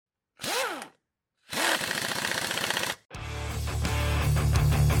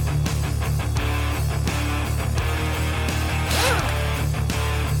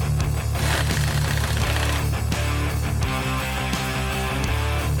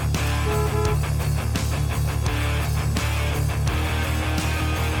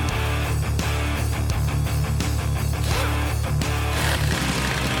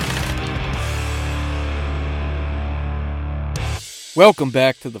Welcome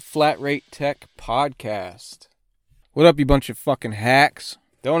back to the Flat Rate Tech Podcast. What up, you bunch of fucking hacks?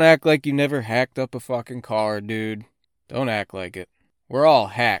 Don't act like you never hacked up a fucking car, dude. Don't act like it. We're all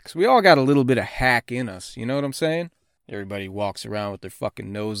hacks. We all got a little bit of hack in us, you know what I'm saying? Everybody walks around with their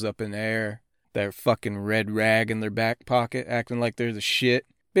fucking nose up in the air, their fucking red rag in their back pocket, acting like they're the shit.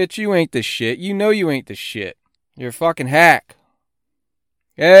 Bitch, you ain't the shit. You know you ain't the shit. You're a fucking hack.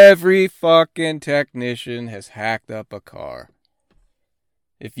 Every fucking technician has hacked up a car.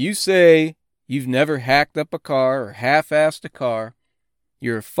 If you say you've never hacked up a car or half-assed a car,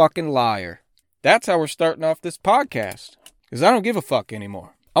 you're a fucking liar. That's how we're starting off this podcast. Because I don't give a fuck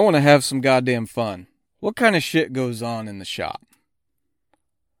anymore. I want to have some goddamn fun. What kind of shit goes on in the shop?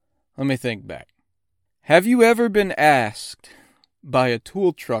 Let me think back. Have you ever been asked by a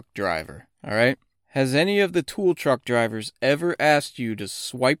tool truck driver, alright? Has any of the tool truck drivers ever asked you to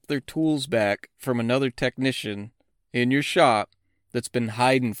swipe their tools back from another technician in your shop that's been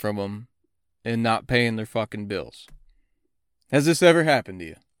hiding from them and not paying their fucking bills? Has this ever happened to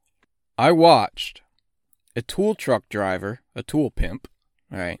you? I watched a tool truck driver, a tool pimp,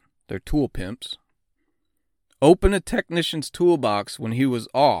 alright, they're tool pimps, open a technician's toolbox when he was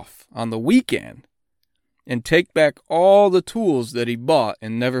off on the weekend and take back all the tools that he bought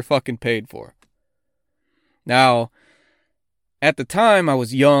and never fucking paid for. Now, at the time, I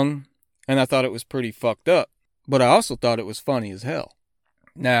was young, and I thought it was pretty fucked up, but I also thought it was funny as hell.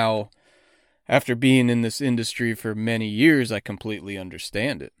 Now, after being in this industry for many years, I completely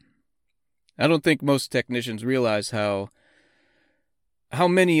understand it. I don't think most technicians realize how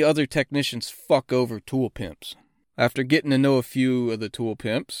many other technicians fuck over tool pimps. After getting to know a few of the tool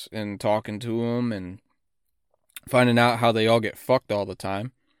pimps and talking to them and finding out how they all get fucked all the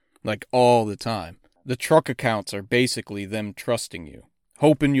time, like all the time. The truck accounts are basically them trusting you,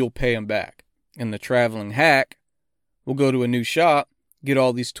 hoping you'll pay them back. And the traveling hack will go to a new shop, get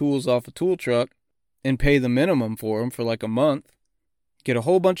all these tools off a tool truck, and pay the minimum for them for like a month, get a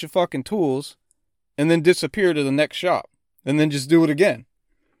whole bunch of fucking tools, and then disappear to the next shop, and then just do it again.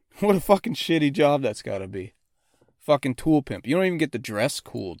 What a fucking shitty job that's gotta be. Fucking tool pimp. You don't even get to dress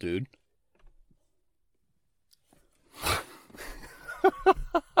cool, dude.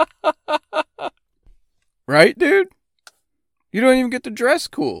 Right, dude? You don't even get to dress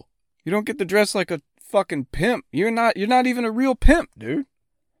cool. You don't get to dress like a fucking pimp. You're not even a real pimp, dude.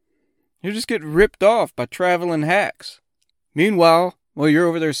 You're just getting ripped off by traveling hacks. Meanwhile, while you're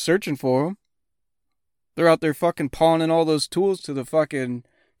over there searching for them, they're out there fucking pawning all those tools to the fucking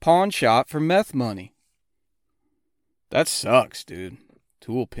pawn shop for meth money. That sucks, dude.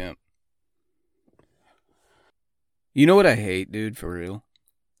 Tool pimp. You know what I hate, dude, for real?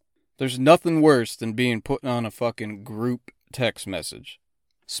 There's nothing worse than being put on a fucking group text message.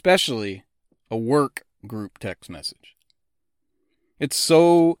 Especially a work group text message. It's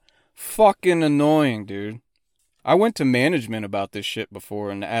so fucking annoying, dude. I went to management about this shit before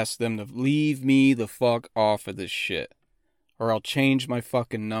and asked them to leave me the fuck off of this shit. Or I'll change my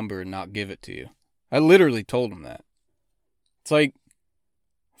fucking number and not give it to you. I literally told them that. It's like,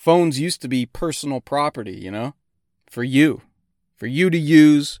 phones used to be personal property, you know? For you. For you to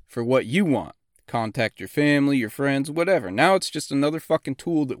use for what you want. Contact your family, your friends, whatever. Now it's just another fucking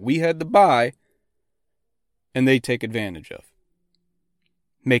tool that we had to buy and they take advantage of.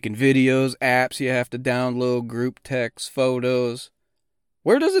 Making videos, apps you have to download, group text, photos.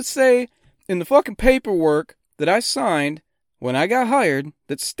 Where does it say in the fucking paperwork that I signed when I got hired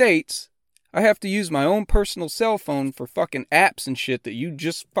that states I have to use my own personal cell phone for fucking apps and shit that you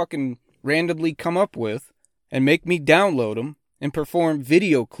just fucking randomly come up with and make me download them and perform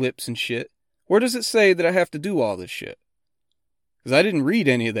video clips and shit? Where does it say that I have to do all this shit? Because I didn't read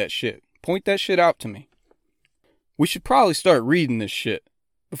any of that shit. Point that shit out to me. We should probably start reading this shit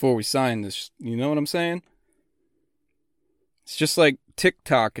before we sign this. You know what I'm saying? It's just like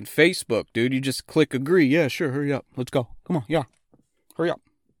TikTok and Facebook, dude. You just click agree. Yeah, sure, hurry up. Let's go. Come on, yeah. Hurry up.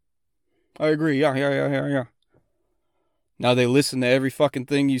 I agree. Yeah. Now they listen to every fucking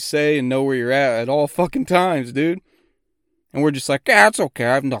thing you say and know where you're at all fucking times, dude. And we're just like, yeah, it's okay.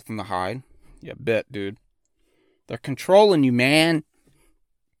 I have nothing to hide. Yeah, bet, dude. They're controlling you, man.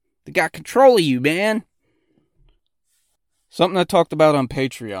 They got control of you, man. Something I talked about on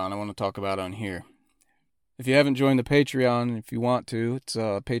Patreon, I want to talk about on here. If you haven't joined the Patreon, if you want to, it's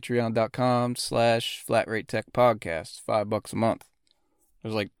patreon.com/flatratetechpodcast. $5 a month.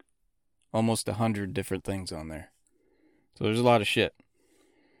 There's like almost 100 different things on there. So there's a lot of shit.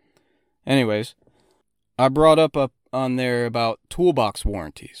 Anyways, I brought up on there about toolbox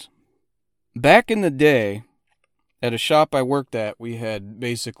warranties. Back in the day, at a shop I worked at, we had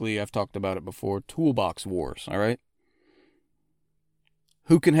basically, I've talked about it before, toolbox wars, alright?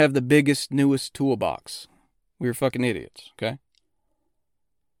 who can have the biggest, newest toolbox. We were fucking idiots, okay?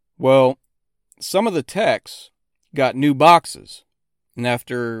 Well, some of the techs got new boxes. And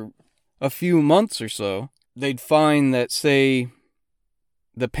after a few months or so, they'd find that, say,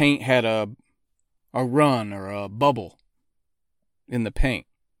 the paint had a run or a bubble in the paint,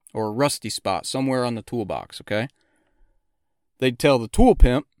 or a rusty spot somewhere on the toolbox, okay? They'd tell the tool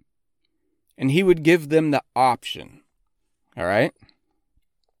pimp, and he would give them the option, all right?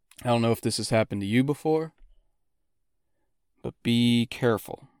 I don't know if this has happened to you before, but be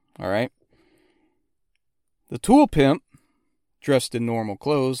careful, all right? The tool pimp, dressed in normal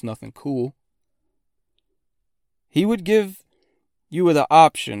clothes, nothing cool, he would give you the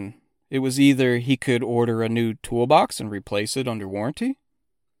option. It was either he could order a new toolbox and replace it under warranty,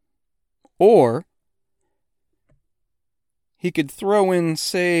 or he could throw in,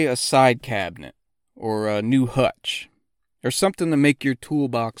 say, a side cabinet or a new hutch or something to make your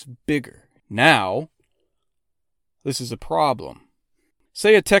toolbox bigger. Now, this is a problem.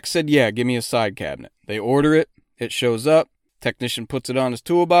 Say a tech said, yeah, give me a side cabinet. They order it, it shows up, technician puts it on his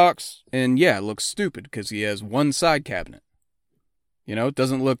toolbox, and yeah, it looks stupid because he has one side cabinet. You know, it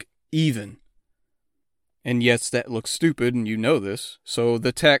doesn't look even. And yes, that looks stupid, and you know this. So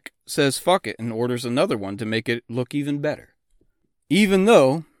the tech says fuck it and orders another one to make it look even better. Even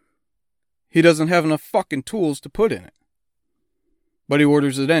though he doesn't have enough fucking tools to put in it. But he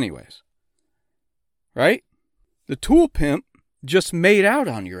orders it anyways. Right? The tool pimp just made out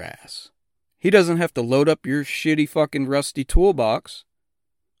on your ass. He doesn't have to load up your shitty fucking rusty toolbox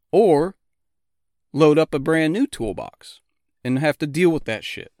or load up a brand new toolbox and have to deal with that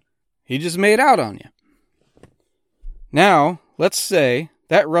shit. He just made out on you. Now, let's say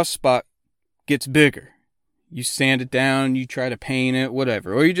that rust spot gets bigger. You sand it down, you try to paint it,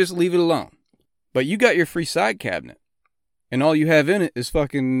 whatever, or you just leave it alone. But you got your free side cabinet, and all you have in it is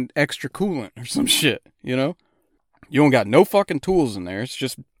fucking extra coolant or some shit, you know? You don't got no fucking tools in there.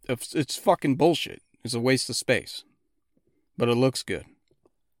 It's fucking bullshit. It's a waste of space. But it looks good.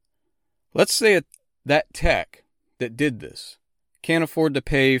 Let's say that tech that did this can't afford to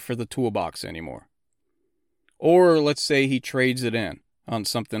pay for the toolbox anymore. Or let's say he trades it in on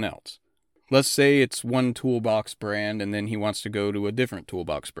something else. Let's say it's one toolbox brand and then he wants to go to a different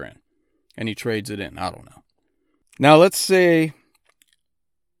toolbox brand. And he trades it in. I don't know. Now let's say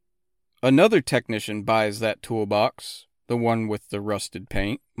another technician buys that toolbox, the one with the rusted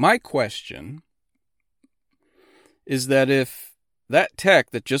paint. My question is that if that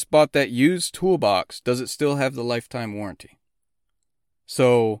tech that just bought that used toolbox, does it still have the lifetime warranty?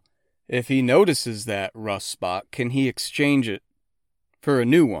 So if he notices that rust spot, can he exchange it for a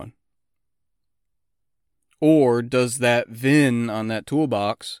new one? Or does that VIN on that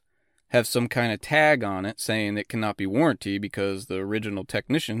toolbox have some kind of tag on it saying it cannot be warranted because the original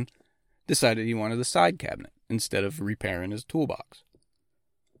technician decided he wanted a side cabinet instead of repairing his toolbox?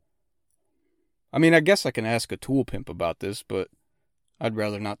 I mean, I guess I can ask a tool pimp about this, but I'd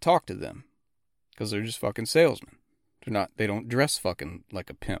rather not talk to them because they're just fucking salesmen. They don't dress fucking like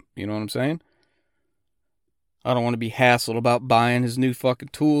a pimp. You know what I'm saying? I don't want to be hassled about buying his new fucking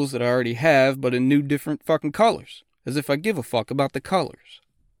tools that I already have, but in new different fucking colors. As if I give a fuck about the colors.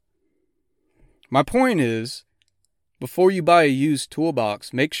 My point is, before you buy a used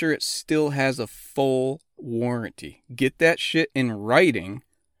toolbox, make sure it still has a full warranty. Get that shit in writing,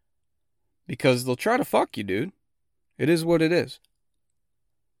 because they'll try to fuck you, dude. It is what it is.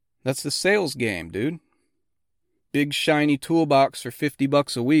 That's the sales game, dude. Big shiny toolbox for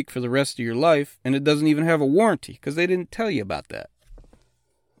 $50 a week for the rest of your life, and it doesn't even have a warranty because they didn't tell you about that.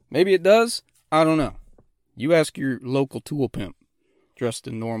 Maybe it does. I don't know. You ask your local tool pimp dressed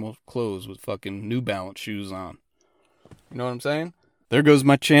in normal clothes with fucking New Balance shoes on. You know what I'm saying? There goes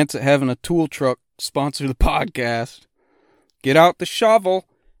my chance at having a tool truck sponsor the podcast. Get out the shovel.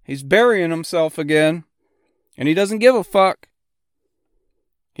 He's burying himself again, and he doesn't give a fuck.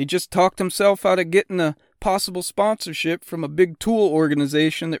 He just talked himself out of getting a possible sponsorship from a big tool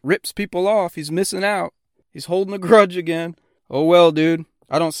organization that rips people off. He's missing out. He's holding a grudge again. Oh well, dude.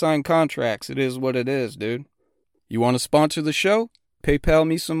 I don't sign contracts. It is what it is, dude. You want to sponsor the show? PayPal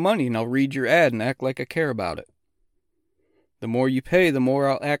me some money and I'll read your ad and act like I care about it. The more you pay, the more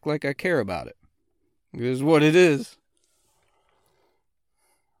I'll act like I care about it. It is what it is.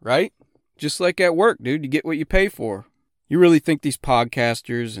 Right? Just like at work, dude. You get what you pay for. You really think these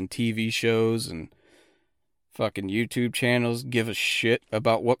podcasters and TV shows and fucking YouTube channels give a shit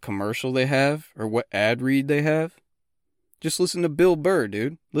about what commercial they have or what ad read they have? Just listen to Bill Burr,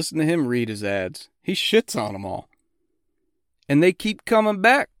 dude. Listen to him read his ads. He shits on them all. And they keep coming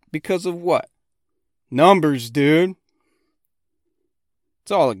back because of what? Numbers, dude. It's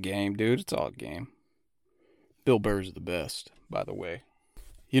It's all a game, dude. It's all a game. Bill Burr's the best, by the way.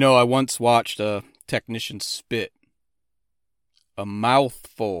 You know, I once watched a technician spit a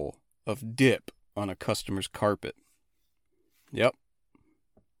mouthful of dip on a customer's carpet. Yep.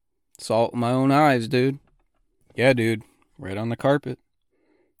 Saw it with my own eyes, dude. Yeah, dude. Right on the carpet.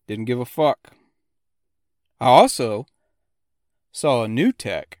 Didn't give a fuck. I also saw a new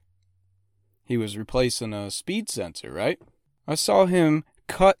tech. He was replacing a speed sensor, right? I saw him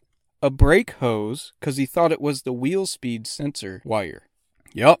cut a brake hose because he thought it was the wheel speed sensor wire.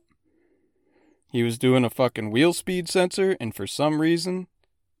 Yup. He was doing a fucking wheel speed sensor, and for some reason,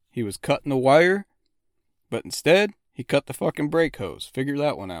 he was cutting the wire, but instead, he cut the fucking brake hose. Figure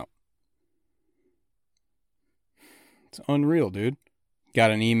that one out. It's unreal, dude.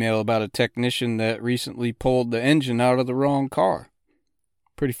 Got an email about a technician that recently pulled the engine out of the wrong car.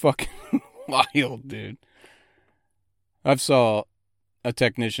 Pretty fucking wild, dude. I've saw a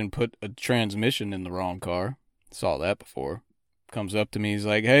technician put a transmission in the wrong car. Saw that before. Comes up to me, he's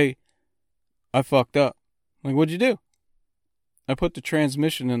like, hey, I fucked up. I'm like, what'd you do? I put the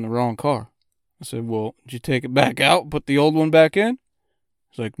transmission in the wrong car. I said, well, did you take it back out and put the old one back in?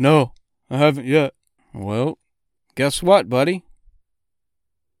 He's like, no, I haven't yet. Well, guess what, buddy?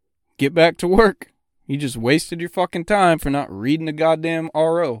 Get back to work. You just wasted your fucking time for not reading the goddamn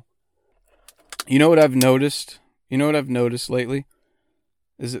RO. You know what I've noticed? Lately?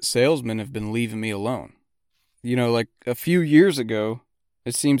 Is that salesmen have been leaving me alone. You know, like a few years ago,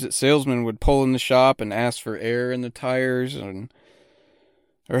 it seems that salesmen would pull in the shop and ask for air in the tires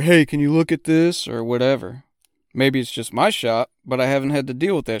or hey, can you look at this or whatever. Maybe it's just my shop, but I haven't had to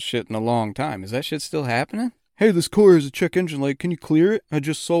deal with that shit in a long time. Is that shit still happening? Hey, this car has a check engine light. Can you clear it? I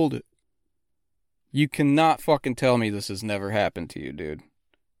just sold it. You cannot fucking tell me this has never happened to you, dude.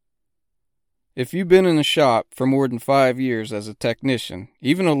 If you've been in a shop for more than 5 years as a technician,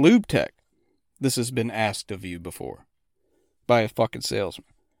 even a lube tech, this has been asked of you before. By a fucking salesman.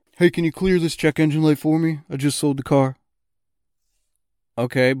 Hey, can you clear this check engine light for me? I just sold the car.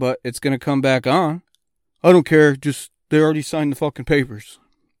 Okay, but it's going to come back on. I don't care. They already signed the fucking papers.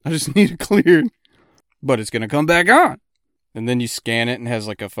 I just need it cleared. But it's going to come back on. And then you scan it and it has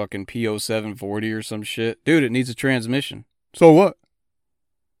like a fucking PO 740 or some shit. Dude, it needs a transmission. So what?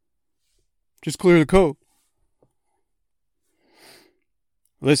 Just clear the code.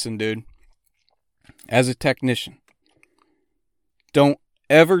 Listen, dude. As a technician, don't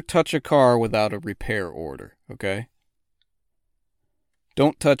ever touch a car without a repair order, okay?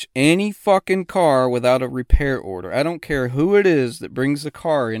 Don't touch any fucking car without a repair order. I don't care who it is that brings the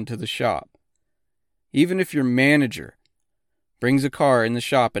car into the shop. Even if your manager brings a car in the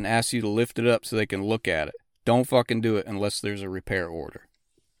shop and asks you to lift it up so they can look at it, don't fucking do it unless there's a repair order.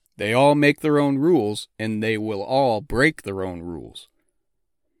 They all make their own rules, and they will all break their own rules.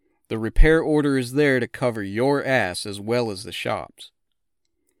 The repair order is there to cover your ass as well as the shop's.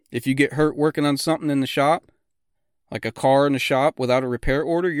 If you get hurt working on something in the shop, like a car in the shop without a repair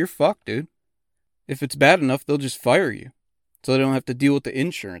order, you're fucked, dude. If it's bad enough, they'll just fire you, so they don't have to deal with the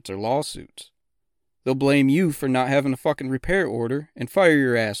insurance or lawsuits. They'll blame you for not having a fucking repair order and fire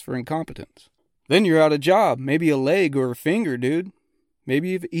your ass for incompetence. Then you're out of job. Maybe a leg or a finger, dude. Maybe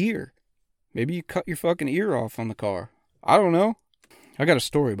you have an ear. Maybe you cut your fucking ear off on the car. I don't know. I got a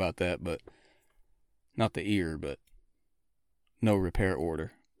story about that, but not the ear, but no repair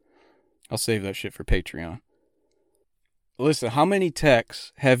order. I'll save that shit for Patreon. Listen, how many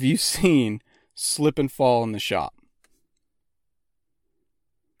techs have you seen slip and fall in the shop?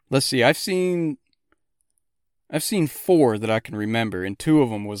 Let's see, I've seen 4 that I can remember, and 2 of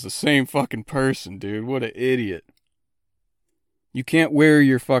them was the same fucking person, dude. What an idiot. You can't wear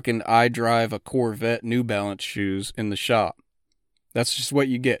your fucking I drive a Corvette New Balance shoes in the shop. That's just what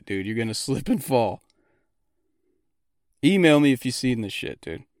you get, dude. You're gonna slip and fall. Email me if you've seen this shit,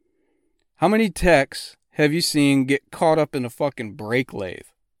 dude. How many techs have you seen get caught up in a fucking brake lathe?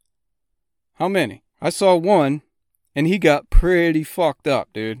 How many? I saw one, and he got pretty fucked up,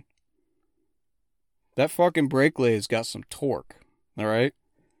 dude. That fucking brake lathe's got some torque, alright?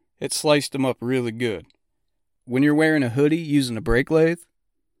 It sliced him up really good. When you're wearing a hoodie using a brake lathe,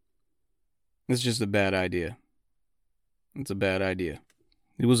 it's just a bad idea. It's a bad idea.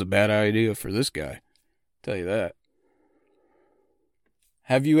 It was a bad idea for this guy. I'll tell you that.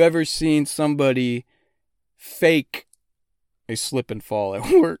 Have you ever seen somebody fake a slip and fall at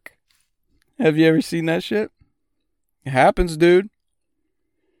work? Have you ever seen that shit? It happens, dude.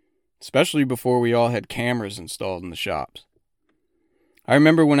 Especially before we all had cameras installed in the shops. I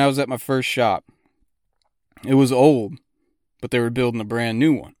remember when I was at my first shop. It was old, but they were building a brand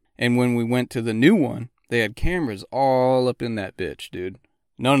new one. And when we went to the new one, they had cameras all up in that bitch, dude.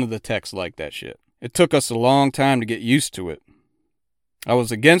 None of the techs like that shit. It took us a long time to get used to it. I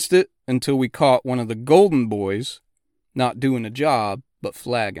was against it until we caught one of the golden boys not doing the job, but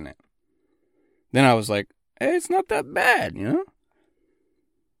flagging it. Then I was like, hey, it's not that bad, you know?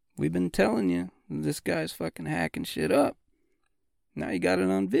 We've been telling you this guy's fucking hacking shit up. Now you got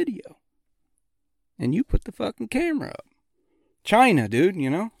it on video. And you put the fucking camera up. China, dude, you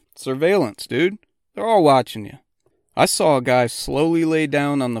know? Surveillance, dude. They're all watching you. I saw a guy slowly lay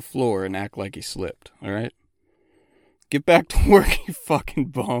down on the floor and act like he slipped, alright? Get back to work, you fucking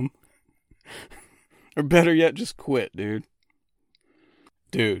bum. Or better yet, just quit, dude.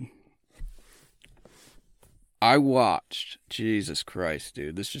 Dude. I watched, Jesus Christ,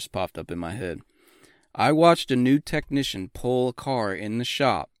 dude, this just popped up in my head. I watched a new technician pull a car in the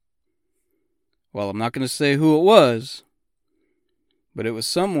shop. Well, I'm not going to say who it was, but it was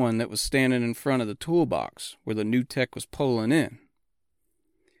someone that was standing in front of the toolbox where the new tech was pulling in.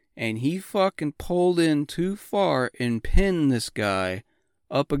 And he fucking pulled in too far and pinned this guy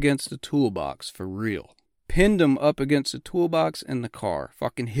up against the toolbox for real. Pinned him up against the toolbox in the car.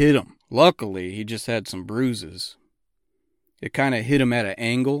 Fucking hit him. Luckily, he just had some bruises. It kind of hit him at an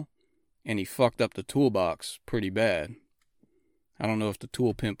angle, and he fucked up the toolbox pretty bad. I don't know if the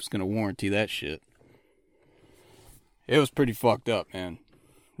tool pimp is going to warranty that shit. It was pretty fucked up, man.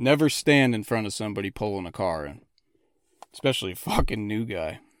 Never stand in front of somebody pulling a car in. Especially a fucking new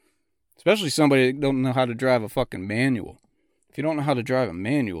guy. Especially somebody that don't know how to drive a fucking manual. If you don't know how to drive a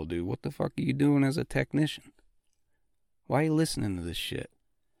manual, dude, what the fuck are you doing as a technician? Why are you listening to this shit?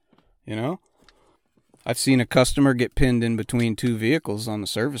 You know? I've seen a customer get pinned in between two vehicles on the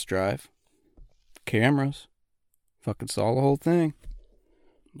service drive. Cameras. Fucking saw the whole thing.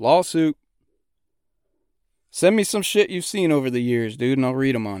 Lawsuit. Send me some shit you've seen over the years, dude, and I'll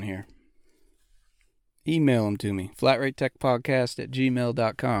read them on here. Email them to me.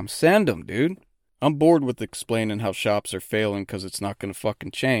 flatratetechpodcast@gmail.com. Send them, dude. I'm bored with explaining how shops are failing because it's not going to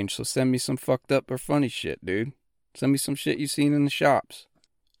fucking change, so send me some fucked up or funny shit, dude. Send me some shit you've seen in the shops.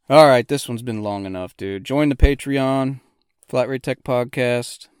 Alright, this one's been long enough, dude. Join the Patreon, Flat Rate Tech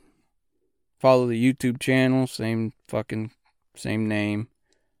Podcast. Follow the YouTube channel, same name.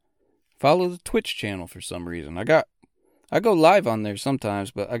 Follow the Twitch channel for some reason. I go live on there sometimes,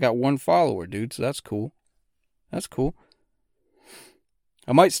 but I got one follower, dude, so that's cool. That's cool.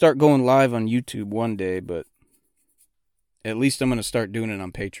 I might start going live on YouTube one day, but at least I'm going to start doing it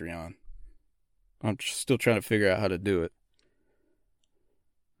on Patreon. I'm still trying to figure out how to do it.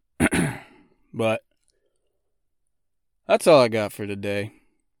 But that's all I got for today.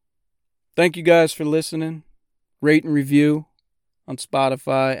 Thank you guys for listening. Rate and review on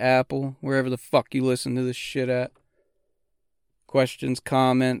Spotify, Apple, wherever the fuck you listen to this shit at. Questions,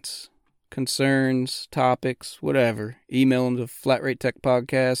 comments, concerns, topics, whatever. Email them to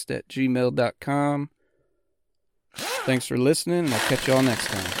flatratetechpodcast@gmail.com. Thanks for listening, and I'll catch y'all next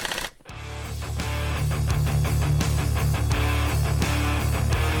time.